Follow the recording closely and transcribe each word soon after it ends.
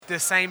the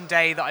same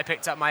day that I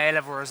picked up my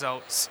A-level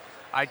results,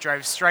 I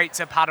drove straight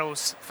to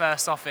Paddle's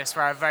first office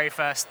for our very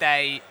first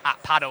day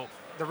at Paddle.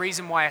 The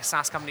reason why a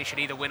SaaS company should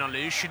either win or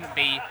lose shouldn't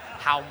be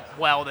how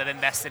well they've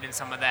invested in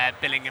some of their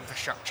billing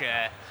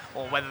infrastructure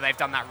or whether they've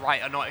done that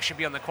right or not. It should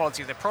be on the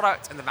quality of the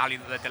product and the value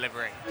that they're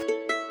delivering.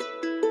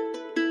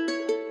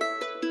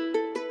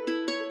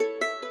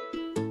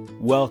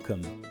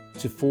 Welcome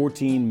to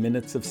 14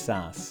 Minutes of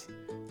SaaS,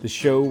 the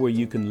show where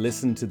you can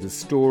listen to the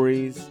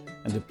stories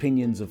and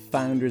opinions of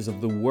founders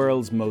of the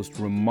world's most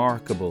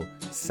remarkable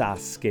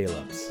SaaS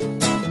scale-ups.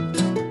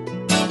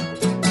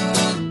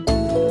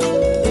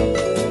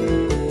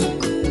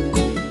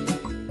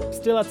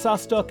 Still at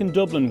SaaStock in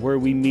Dublin, where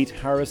we meet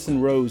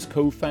Harrison Rose,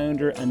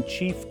 co-founder and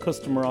chief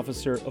customer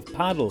officer of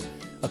Paddle,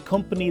 a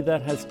company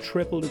that has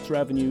tripled its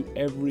revenue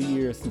every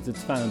year since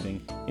its founding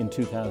in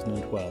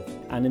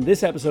 2012. And in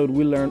this episode,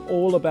 we'll learn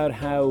all about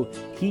how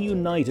he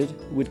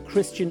united with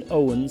Christian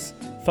Owens,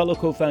 fellow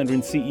co-founder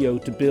and CEO,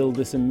 to build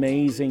this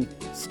amazing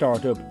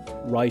startup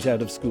right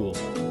out of school.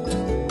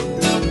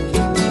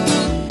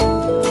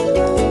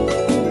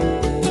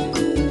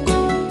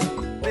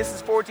 This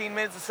is 14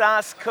 Minutes of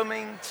SaaS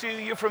coming to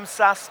you from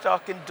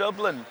SaaStock in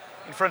Dublin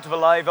in front of a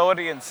live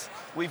audience.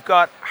 We've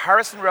got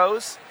Harrison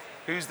Rose,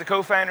 who's the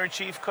co-founder and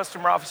chief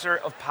customer officer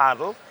of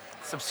Paddle,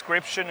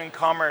 subscription and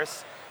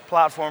commerce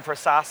platform for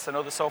SaaS and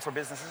other software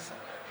businesses.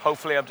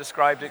 Hopefully I've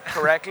described it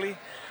correctly.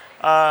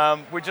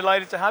 We're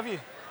delighted to have you.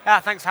 Yeah,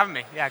 thanks for having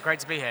me. Yeah, great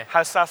to be here.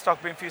 How's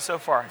SaaStock been for you so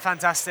far?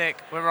 Fantastic.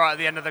 We're right at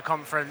the end of the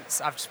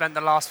conference. I've spent the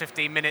last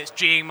 15 minutes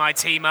G'ing my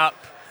team up,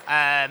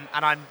 and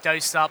I'm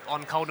dosed up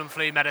on cold and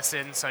flu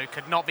medicine, so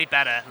could not be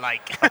better.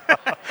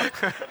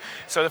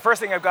 So the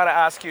first thing I've got to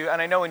ask you,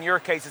 and I know in your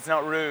case it's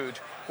not rude,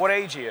 what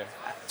age are you?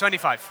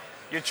 25.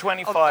 You're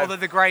 25. Although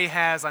the grey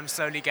hairs I'm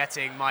slowly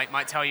getting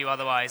might tell you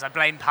otherwise. I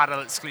blame Paddle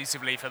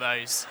exclusively for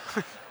those.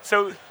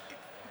 So,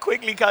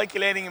 quickly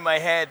calculating in my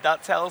head,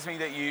 that tells me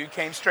that you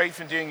came straight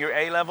from doing your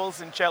A-levels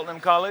in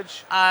Cheltenham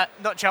College?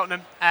 Not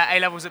Cheltenham.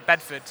 A-levels at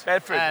Bedford.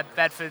 Bedford.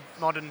 Bedford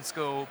Modern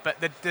School. But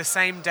the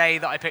same day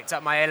that I picked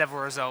up my A-level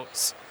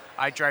results,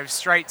 I drove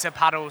straight to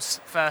Paddle's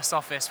first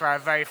office for our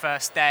very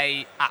first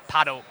day at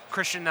Paddle.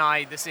 Christian and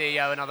I, the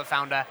CEO and other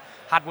founder,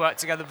 had worked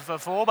together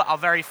before, but our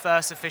very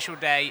first official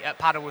day at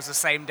Paddle was the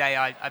same day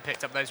I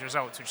picked up those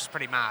results, which is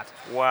pretty mad.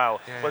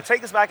 Wow. Yeah. Well,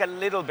 take us back a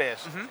little bit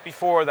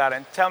before that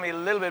and tell me a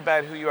little bit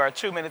about who you are.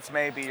 2 minutes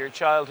maybe, your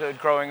childhood,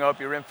 growing up,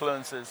 your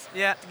influences.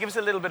 Yeah. Give us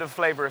a little bit of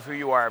flavour of who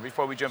you are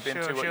before we jump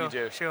into what you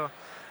do. Sure.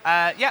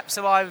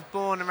 So I was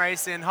born and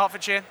raised in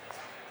Hertfordshire.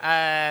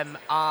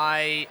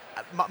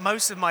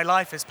 Most of my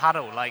life is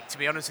Paddle, to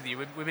be honest with you.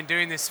 We've been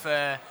doing this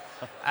for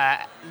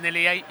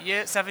nearly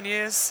 7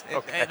 years.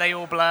 Okay. They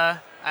all blur.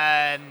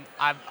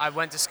 I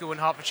went to school in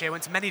Hertfordshire,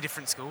 went to many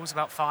different schools,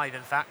 about 5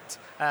 in fact.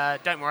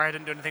 Don't worry, I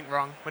didn't do anything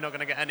wrong. We're not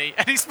going to get any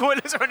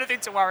spoilers or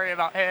anything to worry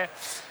about here.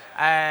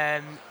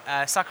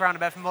 Stuck around at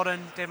Bedford Modern,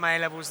 did my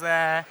A-levels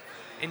there.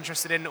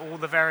 Interested in all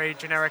the very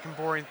generic and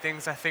boring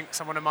things I think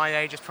someone of my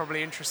age is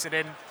probably interested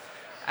in.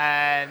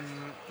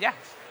 Yeah.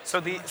 So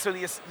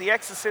the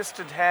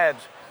ex-assistant head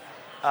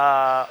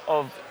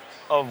of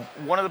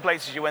one of the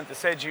places you went, they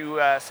said you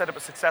set up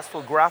a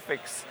successful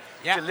graphics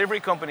delivery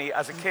company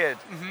as a kid.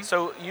 Mm-hmm.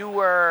 So you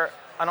were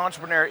an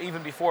entrepreneur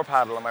even before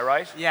Paddle, am I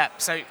right? Yeah,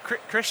 so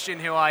Christian,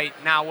 who I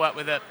now work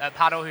with at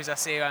Paddle, who's our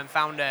CEO and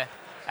founder,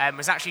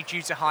 was actually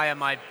due to hire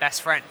my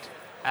best friend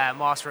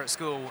whilst we were at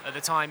school. At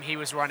the time, he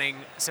was running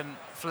some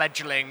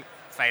failing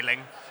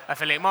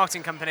affiliate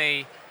marketing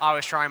company. I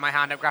was trying my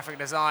hand at graphic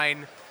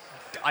design.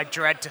 I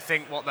dread to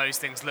think what those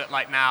things look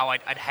like now.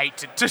 I'd hate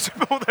to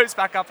pull those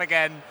back up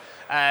again.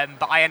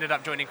 But I ended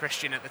up joining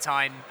Christian at the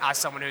time as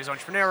someone who was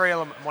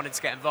entrepreneurial and wanted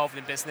to get involved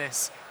in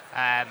business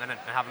and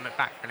haven't looked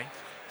back, really.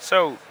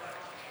 So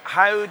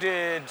how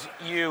did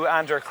you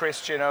and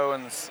Christian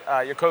Owens,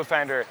 your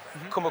co-founder,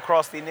 come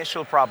across the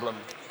initial problem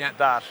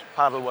that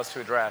Paddle was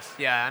to address?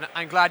 Yeah, and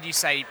I'm glad you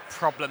say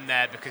problem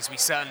there because we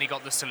certainly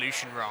got the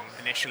solution wrong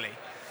initially.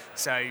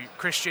 So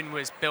Christian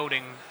was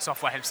building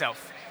software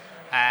himself.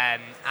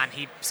 And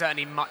he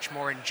certainly much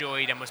more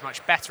enjoyed and was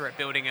much better at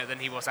building it than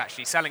he was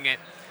actually selling it.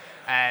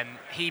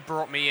 He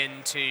brought me in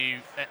to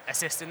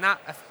assist in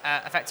that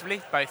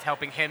effectively, both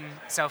helping him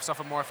sell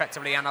software more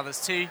effectively and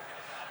others too.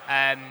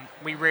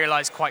 We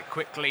realized quite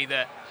quickly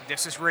that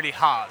this was really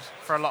hard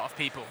for a lot of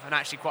people and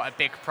actually quite a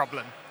big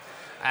problem.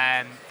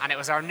 And it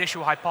was our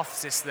initial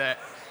hypothesis that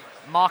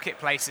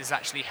marketplaces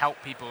actually help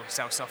people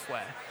sell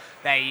software.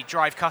 They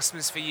drive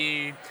customers for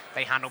you,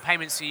 they handle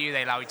payments for you,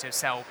 they allow you to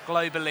sell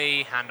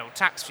globally, handle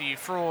tax for you,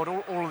 fraud,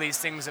 all of these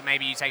things that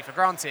maybe you take for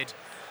granted.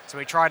 So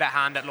we tried our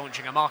hand at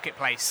launching a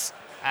marketplace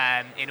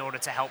in order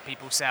to help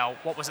people sell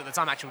what was at the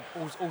time actually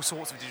all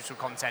sorts of digital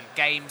content,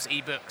 games,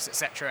 ebooks,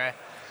 etc.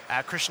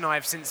 Christian and I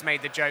have since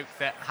made the joke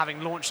that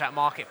having launched that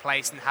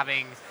marketplace and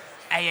having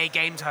AA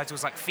game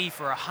titles like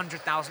FIFA,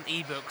 100,000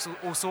 ebooks,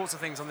 all sorts of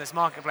things on this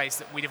marketplace,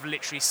 that we'd have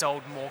literally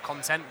sold more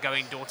content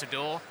going door to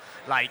door.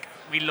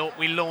 We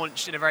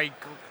launched in in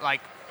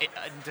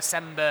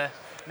December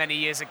many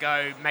years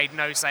ago, made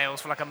no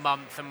sales for like a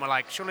month, and we're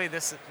like, surely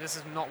this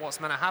is not what's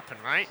meant to happen,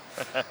 right?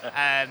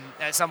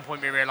 At some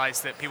point, we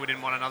realized that people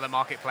didn't want another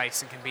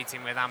marketplace, and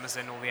competing with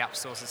Amazon, all the app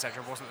stores,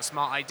 etc., wasn't a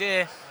smart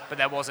idea, but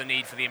there was a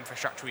need for the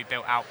infrastructure we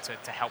built out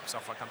to help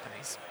software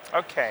companies.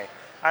 Okay.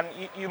 And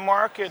you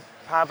market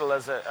Paddle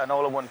as an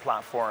all-in-one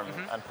platform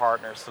and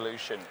partner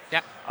solution.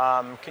 Yeah.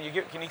 Can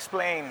you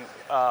explain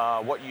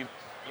what you're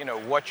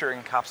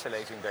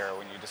encapsulating there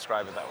when you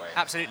describe it that way?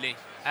 Absolutely.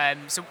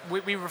 So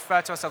we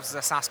refer to ourselves as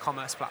a SaaS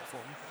commerce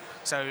platform.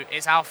 So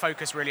it's our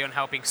focus really on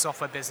helping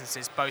software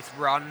businesses both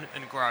run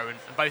and grow, and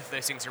both of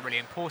those things are really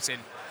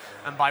important.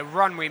 And by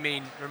run, we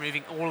mean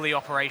removing all the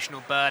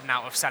operational burden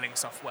out of selling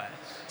software.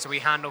 So we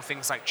handle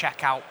things like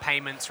checkout,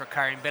 payments,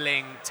 recurring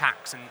billing,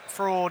 tax and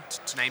fraud,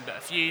 to name but a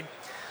few.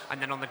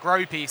 And then on the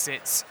grow piece,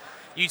 it's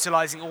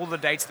utilizing all the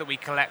data that we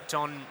collect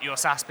on your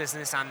SaaS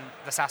business and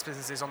the SaaS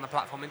businesses on the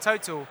platform in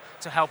total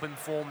to help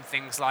inform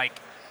things like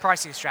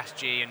pricing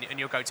strategy and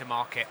your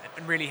go-to-market,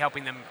 and really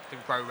helping them to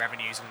grow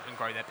revenues and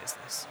grow their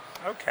business.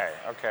 Okay.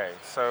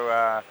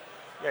 So,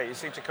 you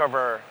seem to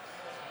cover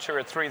 2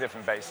 or 3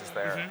 different bases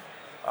there.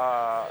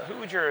 Who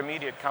would your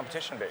immediate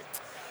competition be?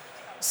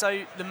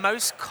 So the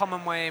most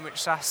common way in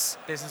which SaaS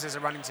businesses are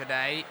running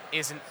today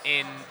isn't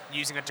in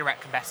using a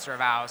direct competitor of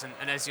ours.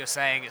 And as you're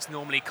saying, it's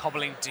normally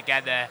cobbling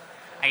together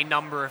a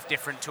number of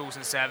different tools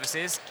and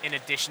services in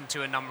addition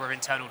to a number of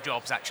internal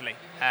jobs, actually.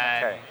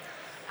 Okay.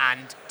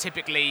 And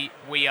typically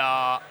we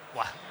are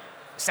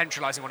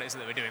centralizing what it is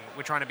that we're doing.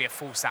 We're trying to be a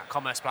full stack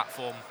commerce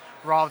platform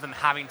rather than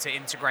having to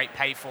integrate,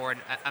 pay for,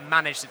 and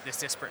manage this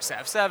disparate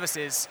set of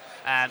services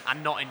and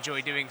not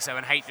enjoy doing so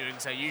and hate doing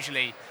so.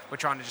 Usually we're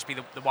trying to just be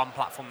the one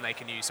platform they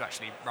can use to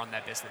actually run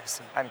their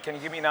business. And can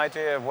you give me an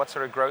idea of what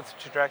sort of growth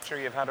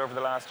trajectory you've had over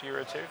the last year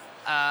or two?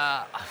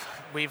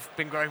 We've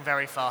been growing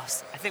very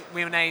fast. I think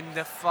we were named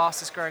the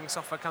fastest growing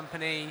software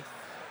company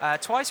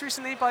twice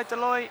recently by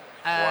Deloitte.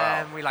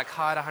 Wow. We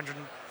hired 100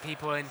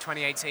 people in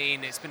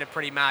 2018. It's been a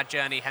pretty mad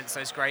journey, hence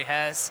those grey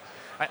hairs.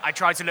 I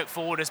try to look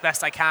forward as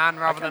best I can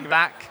rather than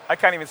back. I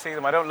can't even see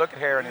them. I don't look at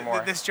hair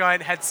anymore. This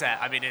giant headset,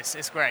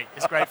 it's great.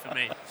 It's great for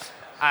me.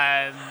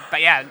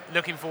 But yeah,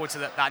 looking forward to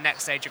that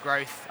next stage of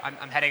growth.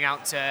 I'm heading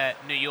out to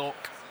New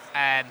York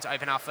to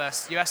open our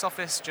first US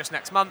office just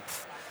next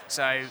month.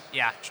 So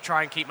yeah, to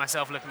try and keep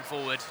myself looking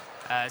forward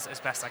as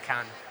best I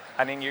can.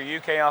 And in your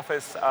UK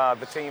office,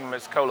 the team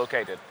is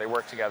co-located. They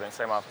work together in the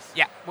same office?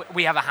 Yeah,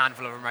 we have a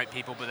handful of remote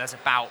people, but there's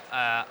about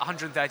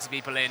 130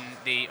 people in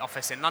the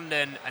office in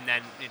London, and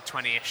then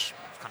 20-ish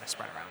kind of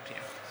spread around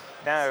here.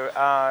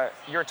 Now,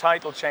 your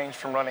title changed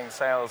from running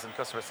sales and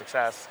customer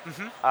success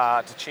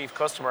to Chief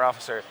Customer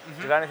Officer.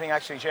 Did anything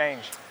actually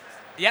change?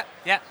 Yeah,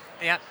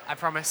 I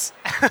promise.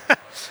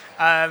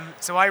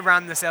 So I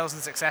ran the sales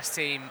and success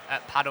team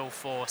at Paddle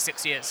for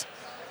 6 years.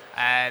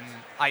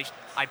 I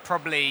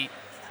probably,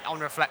 on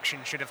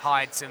reflection, should have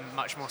hired some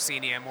much more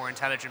senior, more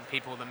intelligent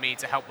people than me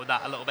to help with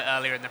that a little bit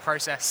earlier in the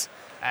process.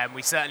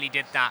 We certainly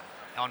did that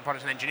on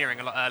product and engineering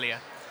a lot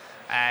earlier.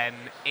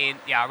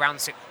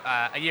 Around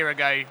a year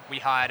ago, we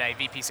hired a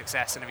VP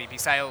success and a VP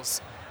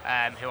sales,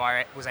 who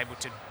I was able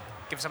to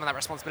give some of that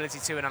responsibility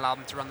to and allow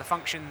them to run the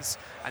functions,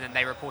 and then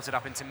they reported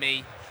up into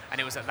me,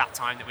 and it was at that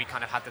time that we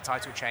kind of had the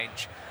title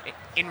change.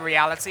 In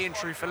reality and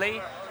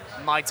truthfully,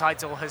 my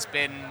title has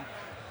been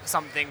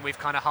something we've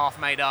kind of half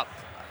made up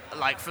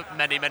for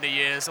many, many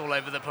years all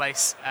over the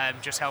place,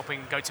 just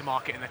helping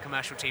go-to-market and the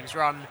commercial teams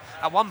run.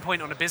 At one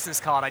point on a business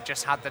card, I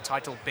just had the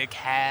title Big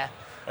Hair,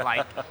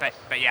 but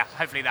yeah,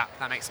 hopefully that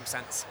makes some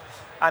sense.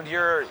 And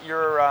your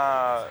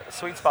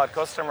sweet spot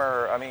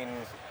customer,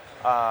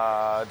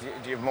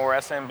 do you have more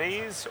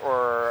SMBs,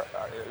 or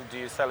do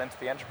you sell into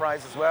the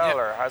enterprise as well,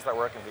 or how's that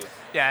working for you?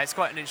 Yeah, it's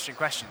quite an interesting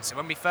question. So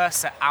when we first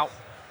set out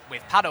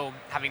with Paddle,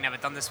 having never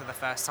done this for the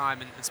first time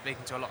and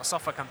speaking to a lot of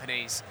software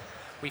companies,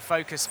 we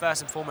focused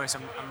first and foremost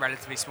on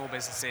relatively small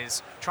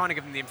businesses, trying to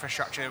give them the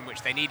infrastructure in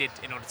which they needed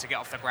in order to get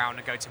off the ground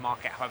and go to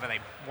market however they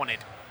wanted.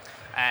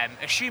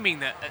 Assuming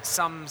that at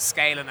some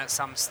scale and at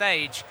some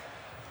stage,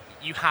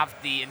 you have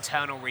the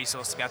internal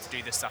resource to be able to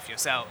do this stuff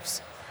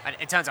yourselves. And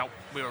it turns out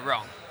we were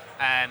wrong.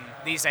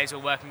 These days we're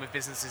working with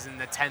businesses in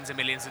the tens of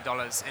millions of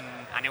dollars in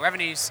annual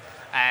revenues,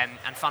 and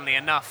funnily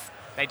enough,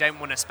 they don't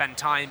want to spend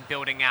time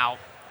building out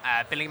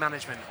billing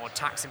management or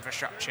tax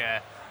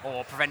infrastructure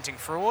or preventing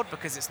fraud,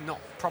 because it's not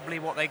probably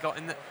what they got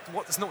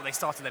it's not what they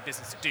started their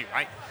business to do,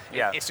 right?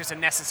 Yeah. It's just a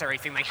necessary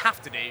thing they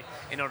have to do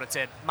in order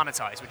to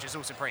monetize, which is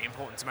also pretty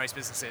important to most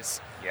businesses.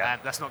 Yeah.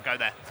 Let's not go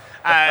there.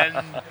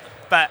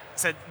 But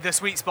so the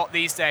sweet spot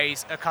these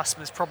days, a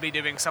customer's probably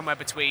doing somewhere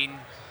between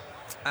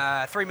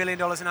 $3 million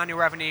in annual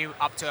revenue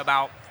up to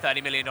about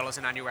 $30 million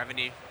in annual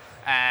revenue.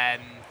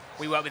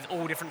 We work with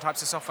all different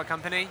types of software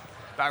company,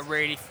 but are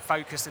really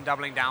focused and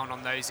doubling down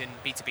on those in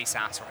B2B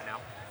SaaS right now.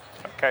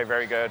 Okay,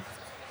 very good.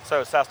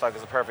 So SaaStock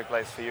is a perfect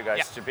place for you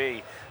guys to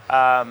be.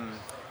 What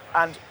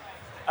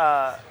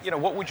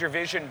would your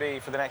vision be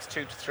for the next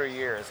 2 to 3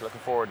 years looking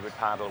forward with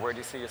Paddle? Where do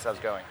you see yourselves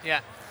going? Yeah,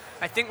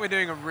 I think we're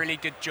doing a really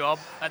good job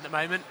at the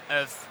moment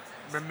of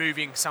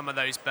removing some of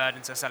those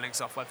burdens of selling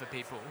software for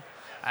people.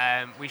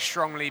 We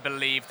strongly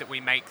believe that we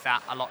make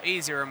that a lot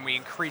easier, and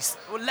we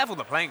level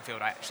the playing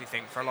field, I actually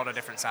think, for a lot of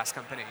different SaaS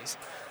companies.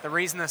 The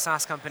reason a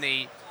SaaS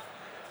company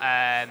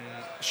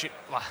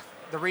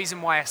the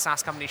reason why a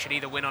SaaS company should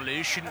either win or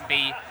lose shouldn't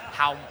be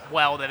how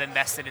well they've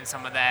invested in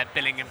some of their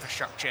billing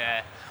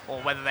infrastructure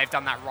or whether they've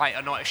done that right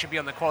or not. It should be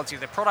on the quality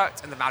of the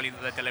product and the value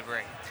that they're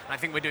delivering. And I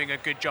think we're doing a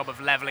good job of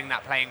leveling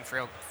that playing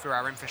field through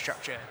our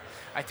infrastructure.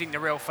 I think the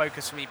real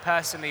focus for me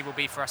personally will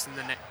be for us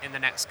in the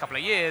next couple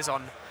of years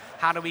on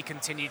how do we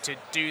continue to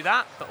do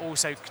that, but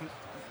also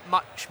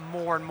much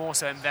more and more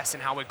so invest in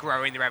how we're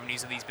growing the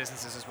revenues of these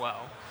businesses as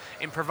well.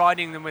 In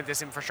providing them with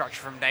this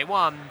infrastructure from day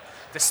one,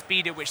 the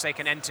speed at which they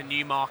can enter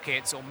new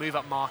markets or move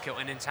up market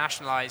and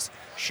internationalize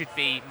should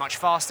be much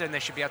faster, and they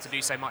should be able to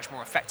do so much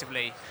more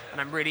effectively. And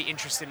I'm really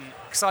interested and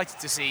excited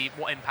to see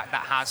what impact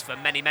that has for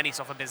many, many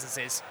software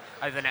businesses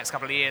over the next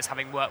couple of years,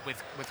 having worked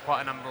with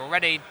quite a number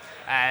already,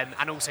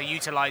 and also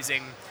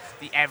utilizing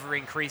the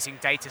ever-increasing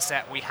data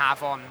set we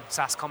have on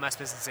SaaS commerce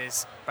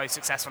businesses, both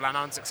successful and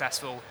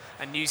unsuccessful,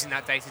 and using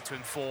that data to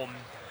inform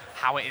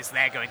how it is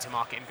they're going to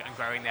market and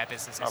growing their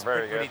businesses. Oh,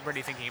 very good.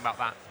 Really thinking about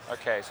that.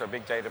 Okay, so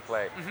big data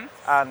play. Mm-hmm.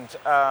 And,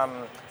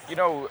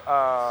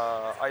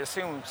 I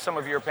assume some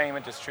of your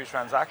payment is through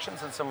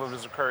transactions and some of it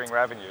is recurring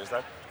revenue, is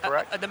that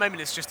correct? At the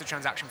moment, it's just a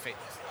transaction fee.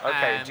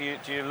 Okay, do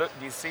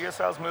you see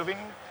yourselves moving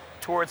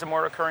towards a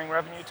more recurring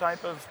revenue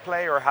type of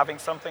play or having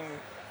something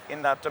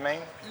in that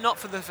domain? Not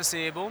for the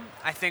foreseeable.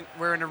 I think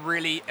we're in a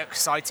really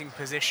exciting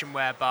position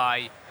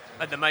whereby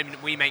at the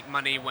moment we make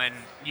money when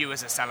you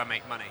as a seller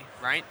make money,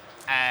 right?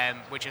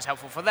 Which is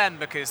helpful for them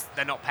because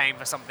they're not paying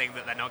for something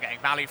that they're not getting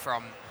value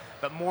from.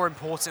 But more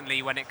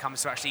importantly, when it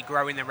comes to actually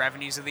growing the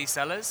revenues of these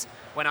sellers,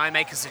 when I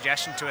make a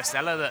suggestion to a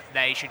seller that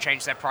they should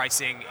change their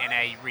pricing in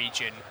a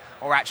region,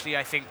 or actually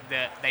I think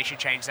that they should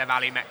change their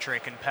value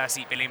metric and per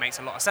seat billing makes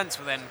a lot of sense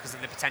for them because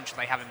of the potential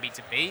they have in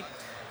B2B,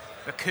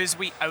 because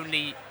we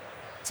only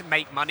to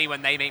make money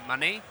when they make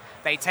money,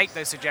 they take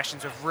those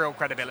suggestions with real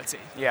credibility.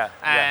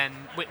 And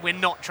we're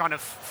not trying to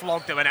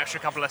flog them an extra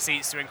couple of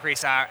seats to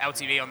increase our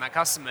LTV on that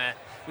customer.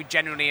 We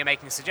genuinely are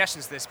making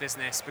suggestions to this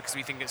business because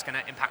we think it's going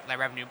to impact their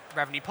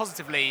revenue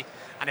positively,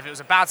 and if it was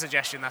a bad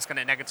suggestion, that's going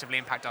to negatively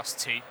impact us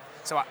too.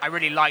 So I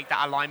really like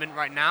that alignment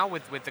right now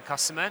with the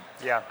customer.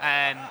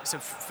 So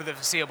for the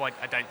foreseeable,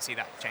 I don't see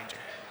that changing.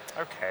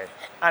 Okay.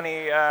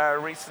 Any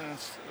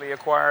recently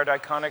acquired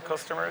iconic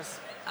customers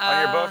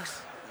on your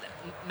books?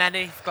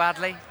 Many,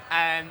 gladly.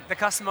 The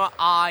customer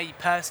I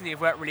personally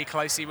have worked really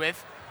closely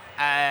with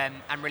and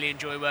really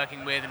enjoy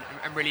working with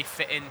and really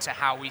fit into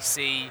how we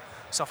see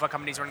software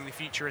companies running the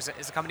future is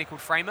a company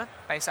called Framer,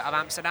 based out of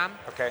Amsterdam.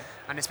 Okay.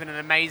 And it's been an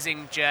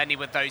amazing journey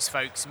with those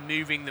folks,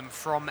 moving them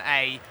from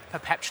a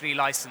perpetually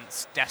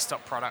licensed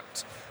desktop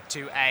product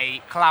to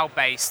a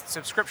cloud-based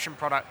subscription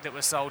product that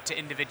was sold to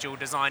individual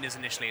designers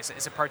initially.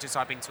 It's a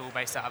prototyping tool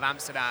based out of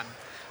Amsterdam.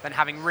 Then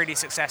having really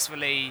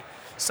successfully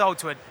sold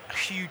to a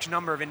huge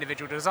number of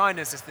individual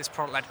designers as this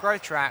product-led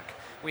growth track,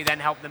 we then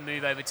help them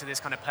move over to this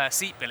kind of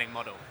per-seat billing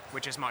model,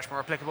 which is much more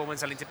applicable when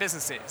selling to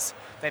businesses.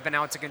 They've been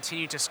able to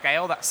continue to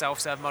scale that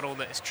self-serve model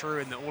that is true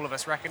and that all of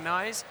us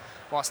recognize,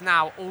 whilst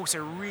now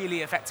also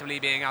really effectively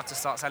being able to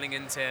start selling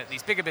into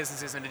these bigger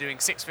businesses and are doing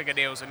six-figure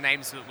deals with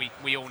names that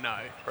we all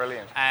know.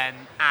 Brilliant.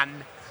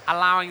 And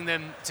allowing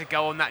them to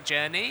go on that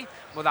journey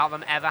without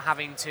them ever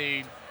having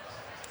to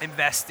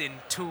invest in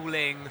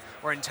tooling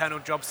or internal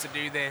jobs to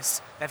do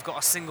this. They've got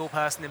a single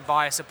person in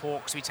buyer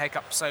support because we take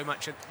up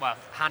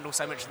handle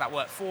so much of that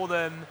work for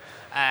them.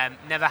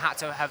 Never had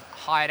to have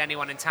hired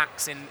anyone in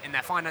tax in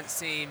their finance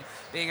team.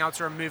 Being able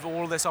to remove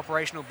all of this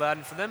operational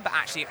burden for them, but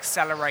actually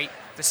accelerate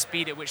the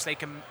speed at which they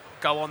can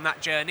go on that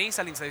journey,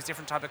 selling to those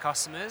different type of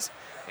customers,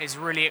 is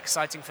really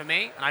exciting for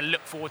me, and I look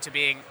forward to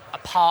being a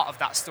part of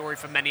that story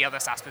for many other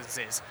SaaS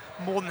businesses.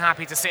 More than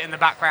happy to sit in the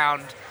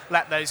background,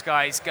 let those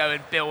guys go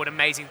and build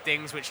amazing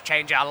things which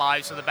change our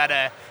lives for the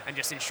better, and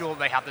just ensure that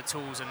they have the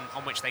tools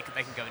on which they can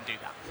go and do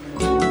that.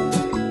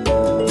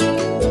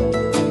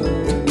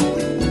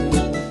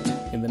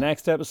 In the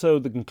next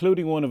episode, the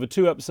concluding one of a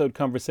 2-episode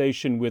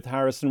conversation with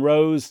Harrison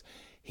Rose,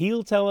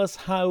 he'll tell us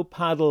how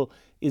Paddle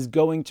is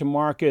going to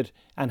market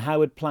and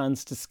how it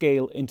plans to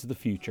scale into the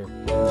future.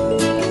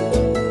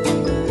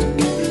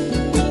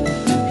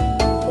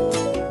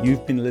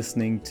 You've been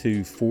listening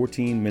to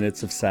 14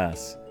 Minutes of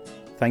SaaS.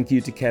 Thank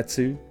you to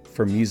Ketsu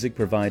for music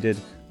provided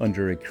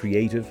under a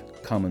Creative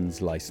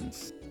Commons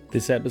license.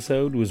 This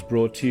episode was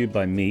brought to you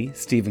by me,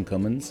 Stephen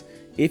Cummins.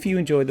 If you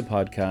enjoyed the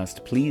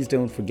podcast, please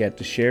don't forget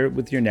to share it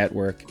with your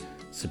network,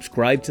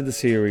 subscribe to the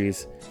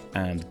series,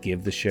 and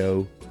give the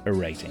show a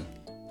rating.